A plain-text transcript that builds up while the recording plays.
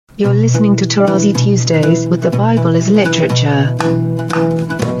You're listening to Tarazi Tuesdays with the Bible as Literature.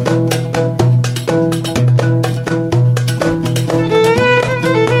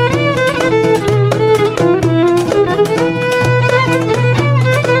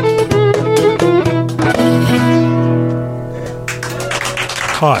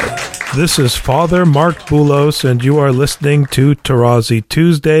 Hi, this is Father Mark Boulos, and you are listening to Tarazi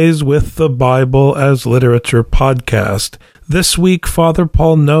Tuesdays with the Bible as Literature podcast. This week, Father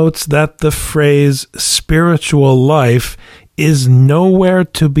Paul notes that the phrase spiritual life is nowhere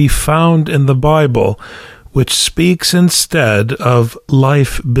to be found in the Bible, which speaks instead of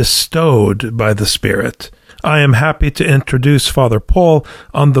life bestowed by the Spirit. I am happy to introduce Father Paul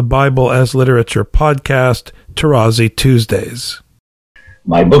on the Bible as Literature podcast, Tarazi Tuesdays.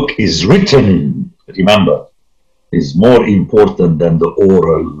 My book is written, remember, is more important than the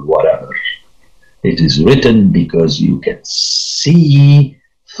oral whatever. It is written because you can see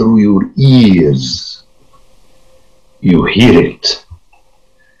through your ears. You hear it.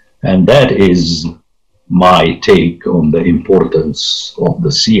 And that is my take on the importance of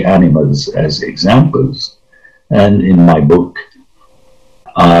the sea animals as examples. And in my book,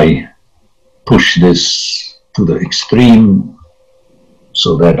 I push this to the extreme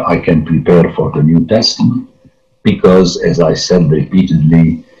so that I can prepare for the New Testament. Because, as I said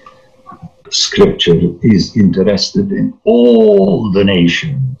repeatedly, Scripture is interested in all the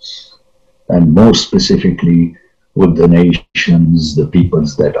nations, and more specifically with the nations, the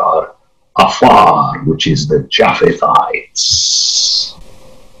peoples that are afar, which is the Japhethites,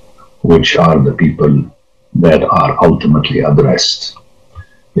 which are the people that are ultimately addressed.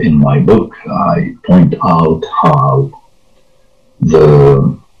 In my book, I point out how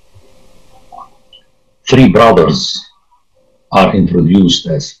the three brothers are introduced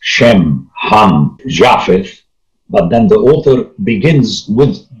as Shem, Ham, Japheth, but then the author begins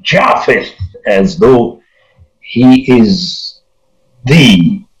with Japheth as though he is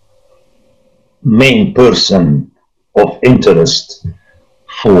the main person of interest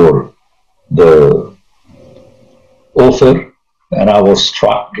for the author. And I was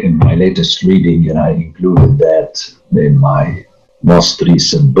struck in my latest reading, and I included that in my most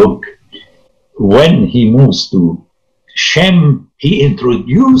recent book. When he moves to Shem, he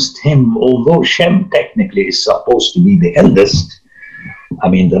introduced him, although Shem technically is supposed to be the eldest,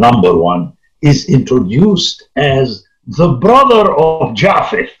 the number one, is introduced as the brother of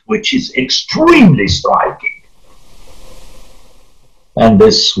Japheth, which is extremely striking. And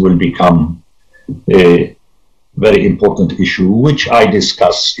this will become a very important issue, which I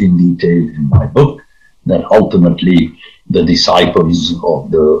discuss in detail in my book, that ultimately the disciples of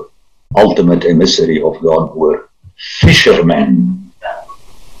the ultimate emissary of God were fishermen.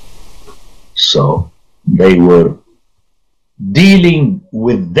 So they were dealing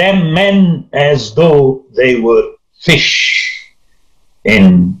with them men as though they were fish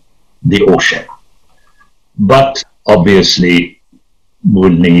in the ocean. But obviously we'll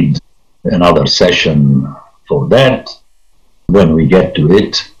need another session for that when we get to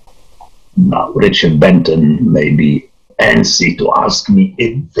it. Now, Richard Benton may be antsy to ask me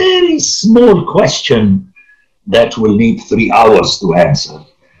a very small question that will need 3 hours to answer.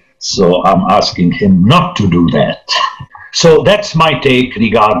 So I'm asking him not to do that. So that's my take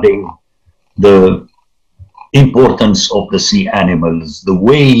regarding the importance of the sea animals, the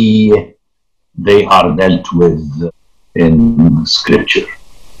way they are dealt with in Scripture.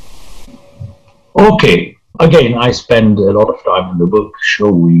 Okay, again, I spend a lot of time in the book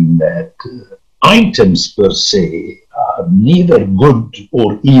showing that items per se are neither good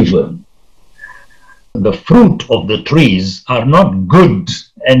or evil. The fruit of the trees are not good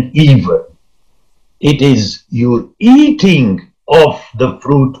and evil. It is your eating of the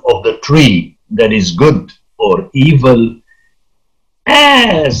fruit of the tree that is good or evil,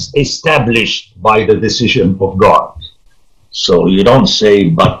 as established by the decision of God. So you don't say,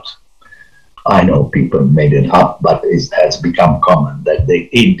 but I know people made it up, but it has become common that they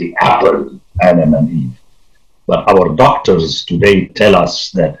ate the apple, Adam and Eve. But our doctors today tell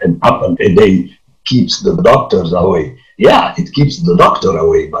us that an apple a day keeps the doctors away. Yeah, it keeps the doctor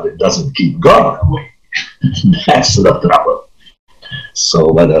away, but it doesn't keep God away. That's the trouble.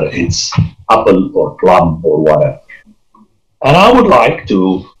 So whether it's apple or plum or whatever. And I would like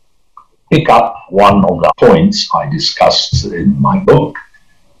to pick up one of the points I discussed in my book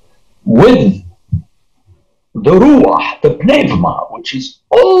with the ruach, the pneuma, which is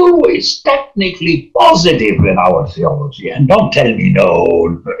always technically positive in our theology. And don't tell me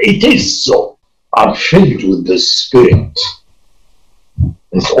no, it is so. I'm filled with the Spirit.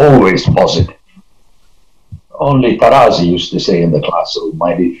 It's always positive. Only Tarazi used to say in the classroom,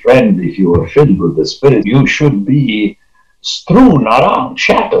 my dear friend, if you are filled with the Spirit, you should be strewn around,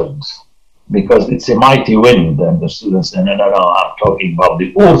 shattered, because it's a mighty wind. And the students say, no, I'm talking about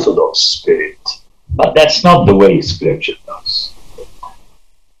the Orthodox Spirit. But that's not the way Scripture does.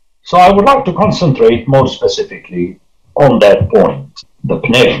 So I would like to concentrate more specifically on that point, the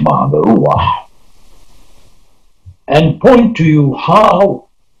pneuma, the ruach, and point to you how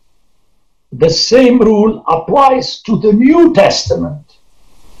the same rule applies to the New Testament,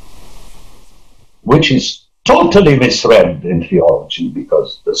 which is totally misread in theology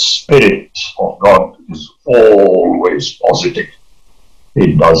because the Spirit of God is always positive.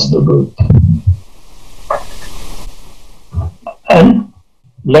 It does the good. And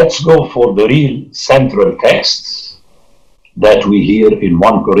let's go for the real central texts that we hear in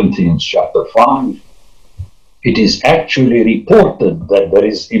 1 Corinthians chapter 5. It is actually reported that there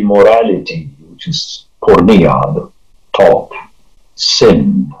is immorality, which is porneia, the talk,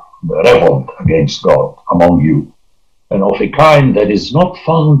 sin, the revolt against God among you, and of a kind that is not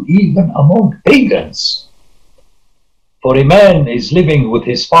found even among pagans. For a man is living with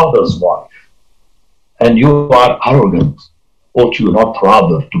his father's wife, and you are arrogant. Ought you not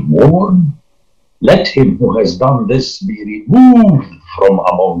rather to mourn? Let him who has done this be removed from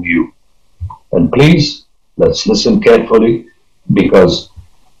among you. And please, let's listen carefully, because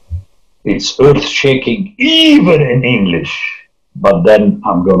it's earth-shaking even in English. But then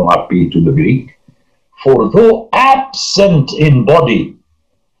I'm going to appeal to the Greek. For though absent in body,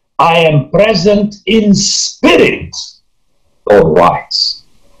 I am present in spirit, Paul writes.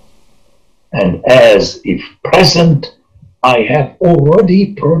 And as if present, I have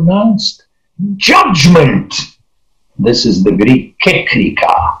already pronounced judgment. This is the Greek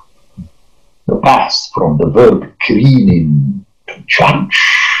kekrika, the past from the verb krinin, to judge.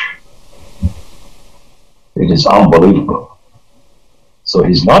 It is unbelievable. So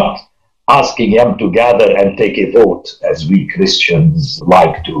he's not asking them to gather and take a vote, as we Christians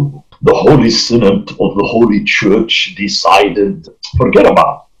like to. The Holy Synod of the Holy Church decided. Forget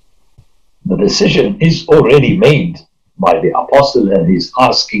about it. The decision is already made by the apostle, and he's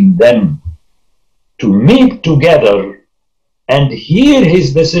asking them to meet together and hear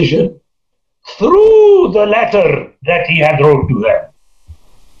his decision through the letter that he had wrote to them.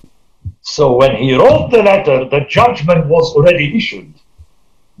 So when he wrote the letter, the judgment was already issued.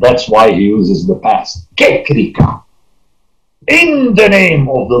 That's why he uses the past. Kekrika. In the name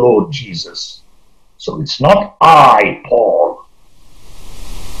of the Lord Jesus. So it's not I, Paul.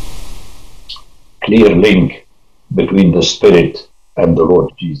 Clear link between the Spirit and the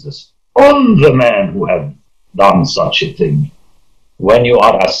Lord Jesus. On the man who had done such a thing. When you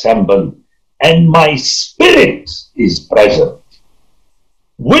are assembled, and my Spirit is present,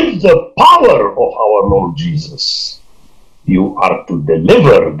 with the power of our Lord Jesus, you are to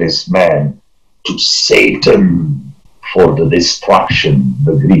deliver this man to Satan for the destruction.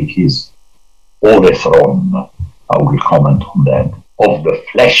 The Greek is olethron. I will comment on that. Of the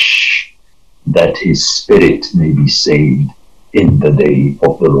flesh, that his spirit may be saved in the day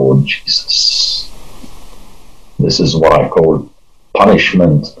of the Lord Jesus. This is what I call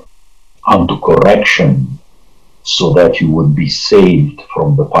punishment unto correction, so that you would be saved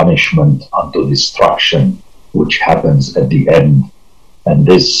from the punishment unto destruction, which happens at the end. And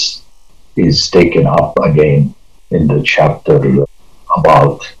this is taken up again in the chapter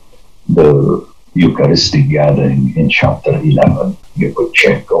about the Eucharistic gathering in chapter 11. You could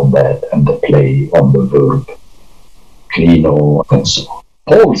check on that and the play on the verb krino and so on.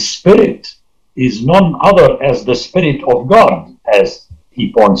 Paul's spirit is none other as the Spirit of God, as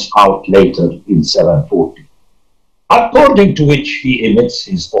he points out later in 740, according to which he emits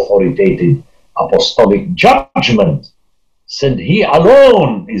his authoritative apostolic judgment, since he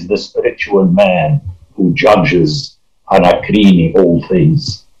alone is the spiritual man who judges anakrini all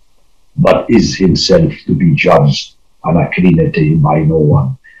things, but is himself to be judged anakrinity by no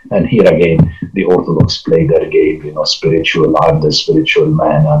one. And here again, the Orthodox play their game, spiritual, I'm the spiritual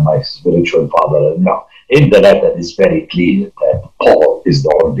man and my spiritual father. No, in the letter it's very clear that Paul is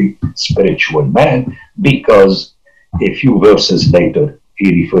the only spiritual man, because a few verses later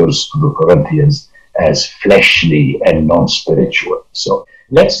he refers to the Corinthians as fleshly and non-spiritual. So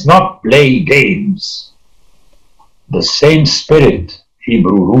let's not play games. The same Spirit,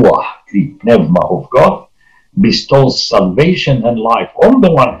 Hebrew ruach, Greek pneuma of God, bestows salvation and life on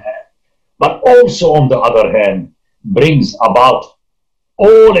the one hand, but also on the other hand brings about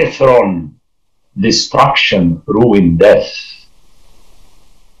olethron, destruction, ruin, death,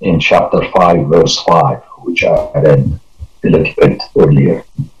 in chapter 5 verse 5, which I read a little bit earlier.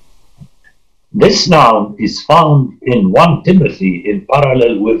 This noun is found in 1 Timothy in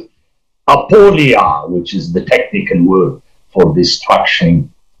parallel with apolia, which is the technical word for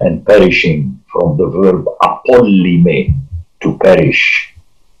destruction and perishing, from the verb apollime, to perish.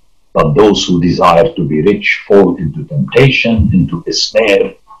 But those who desire to be rich fall into temptation, into a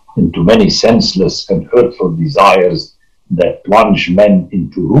snare, into many senseless and hurtful desires that plunge men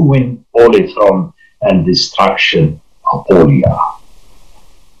into ruin, polythron, and destruction, apolia.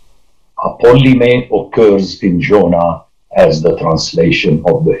 Apollime occurs in Jonah as the translation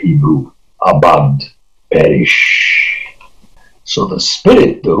of the Hebrew abad, perish. So the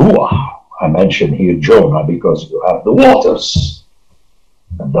spirit, the ruach, I mention here Jonah because you have the waters.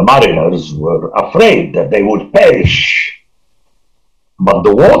 And the mariners were afraid that they would perish. But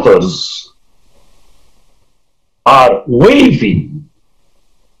the waters are waving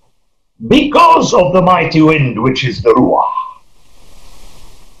because of the mighty wind, which is the ruach.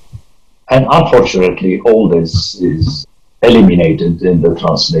 And unfortunately, all this is eliminated in the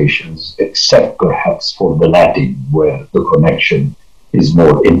translations, except perhaps for the Latin, where the connection is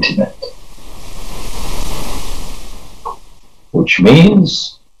more intimate. Which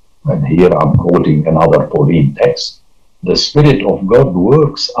means, and here I'm quoting another Pauline text, the Spirit of God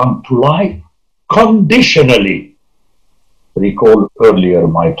works unto life conditionally. Recall earlier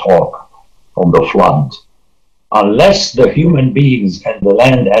my talk on the flood. Unless the human beings and the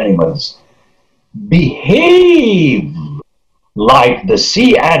land animals behave like the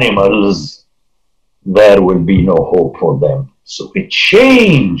sea animals, there will be no hope for them. So a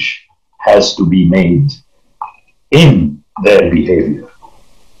change has to be made in their behavior.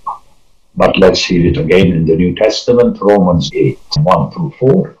 But let's hear it again in the New Testament, Romans 8, 1 through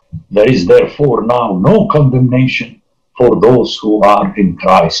 4. There is therefore now no condemnation for those who are in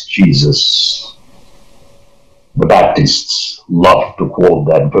Christ Jesus. The Baptists love to quote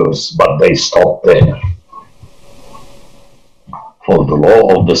that verse, but they stop there. For the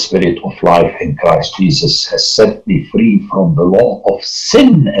law of the Spirit of life in Christ Jesus has set me free from the law of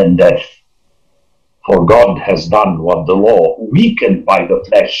sin and death. For God has done what the law, weakened by the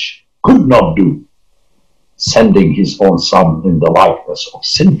flesh, could not do, sending his own Son in the likeness of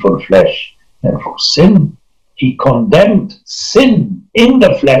sinful flesh. And for sin, he condemned sin in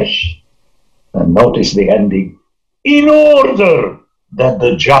the flesh. And notice the ending. In order that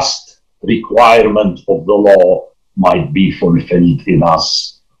the just requirement of the law might be fulfilled in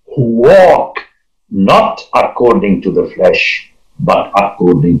us, who walk not according to the flesh, but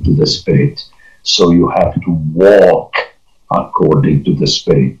according to the Spirit. So you have to walk according to the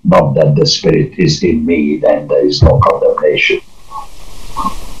Spirit, not that the Spirit is in me, then there is no condemnation.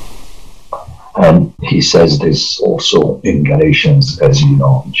 And he says this also in Galatians, as you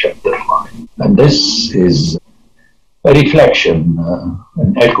know, in chapter 5. And this is a reflection,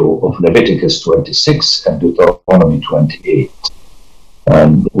 an echo of Leviticus 26 and Deuteronomy 28.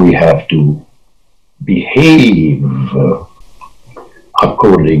 And we have to behave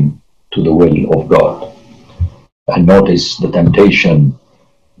according to the will of God. And notice the temptation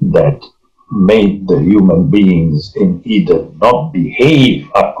that made the human beings in Eden not behave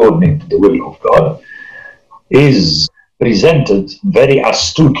according to the will of God is presented very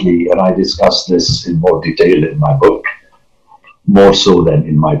astutely, and I discuss this in more detail in my book, more so than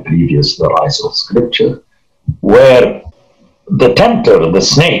in my previous The Rise of Scripture, where the tempter, the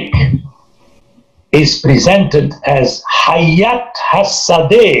snake, is presented as Hayat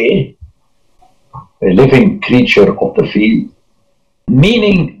Hasadeh, a living creature of the field,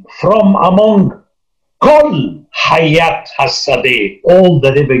 meaning from among Kol Hayat Hasadeh, all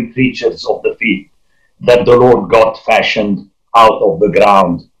the living creatures of the field that the Lord God fashioned out of the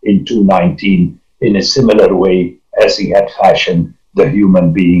ground in 2:19 in a similar way as he had fashioned the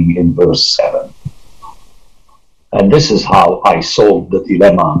human being in verse 7. And this is how I solved the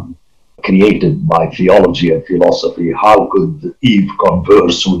dilemma created by theology and philosophy. How could Eve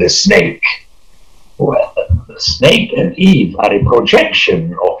converse with a snake? Well, the snake and Eve are a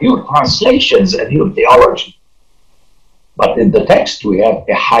projection of your translations and your theology. But in the text we have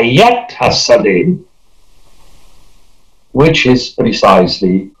a Hayat Hasadeh, which is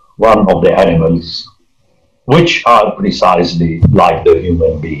precisely one of the animals which are precisely like the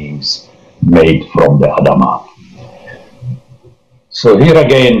human beings made from the Adamah. So here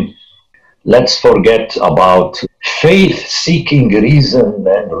again, let's forget about faith seeking reason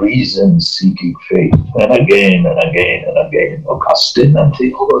and reason seeking faith. And again and again and again, Augustine and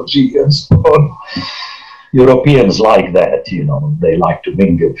theology and so on. Europeans like that, they like to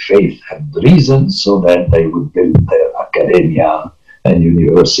mingle faith and reason so that they would build their academia and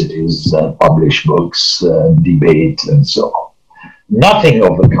universities and publish books and debate and so on. Nothing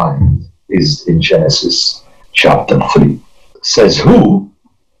of the kind is in Genesis chapter 3. Says who?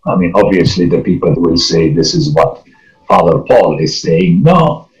 I mean, obviously the people will say this is what Father Paul is saying.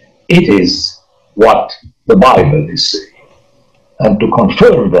 No, it is what the Bible is saying. And to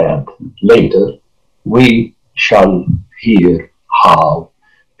confirm that later, we shall hear how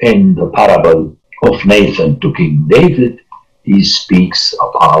in the parable of Nathan to King David, he speaks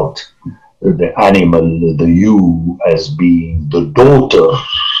about the animal, the ewe, as being the daughter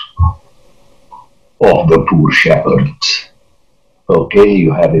of the poor shepherd. Okay,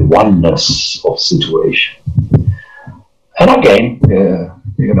 you have a oneness of situation. And again,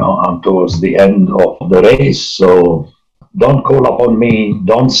 I'm towards the end of the race, so don't call upon me,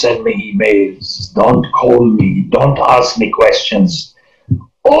 don't send me emails, don't call me, don't ask me questions.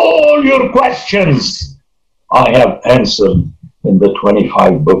 All your questions I have answered in the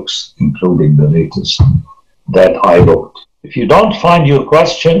 25 books, including the latest, that I wrote. If you don't find your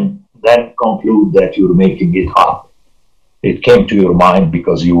question, then conclude that you're making it up. It came to your mind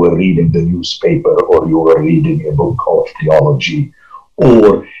because you were reading the newspaper or you were reading a book of theology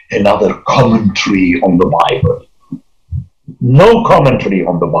or another commentary on the Bible. No commentary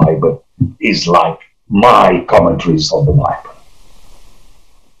on the Bible is like my commentaries on the Bible.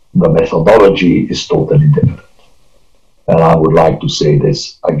 The methodology is totally different. And I would like to say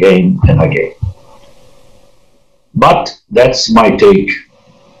this again and again. But that's my take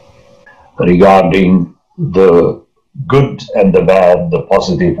regarding the good and the bad, the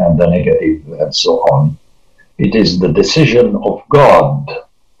positive and the negative, and so on. It is the decision of God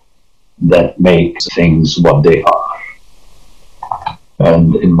that makes things what they are.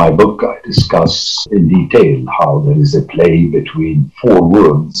 And in my book, I discuss in detail how there is a play between four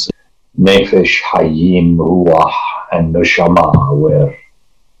words, Nefesh, Hayim, Ruach, and Neshama, where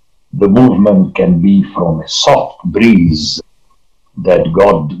the movement can be from a soft breeze that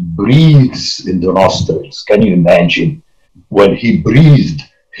God breathes in the nostrils. Can you imagine when he breathed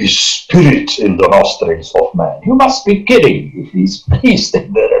his spirit in the nostrils of man? You must be kidding. If he's breathed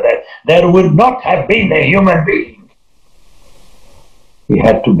in there would not have been a human being. He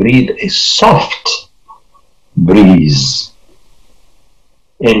had to breathe a soft breeze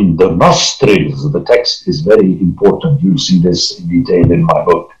in the nostrils. The text is very important. You see this in detail in my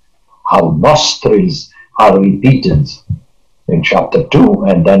book, how nostrils are repeated in chapter 2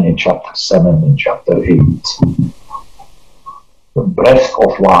 and then in chapter 7 and chapter 8. The breath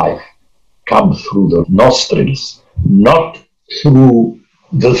of life comes through the nostrils, not through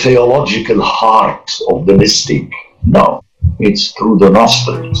the theological heart of the mystic. No, it's through the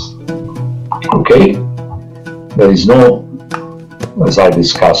nostrils. Okay? There is no, as I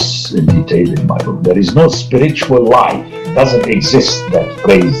discuss in detail in my book, there is no spiritual life. It doesn't exist, that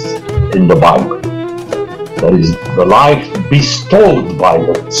phrase in the Bible. There is the life bestowed by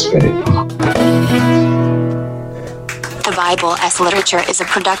the Spirit. The Bible as Literature is a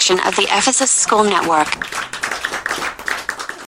production of the Ephesus School Network.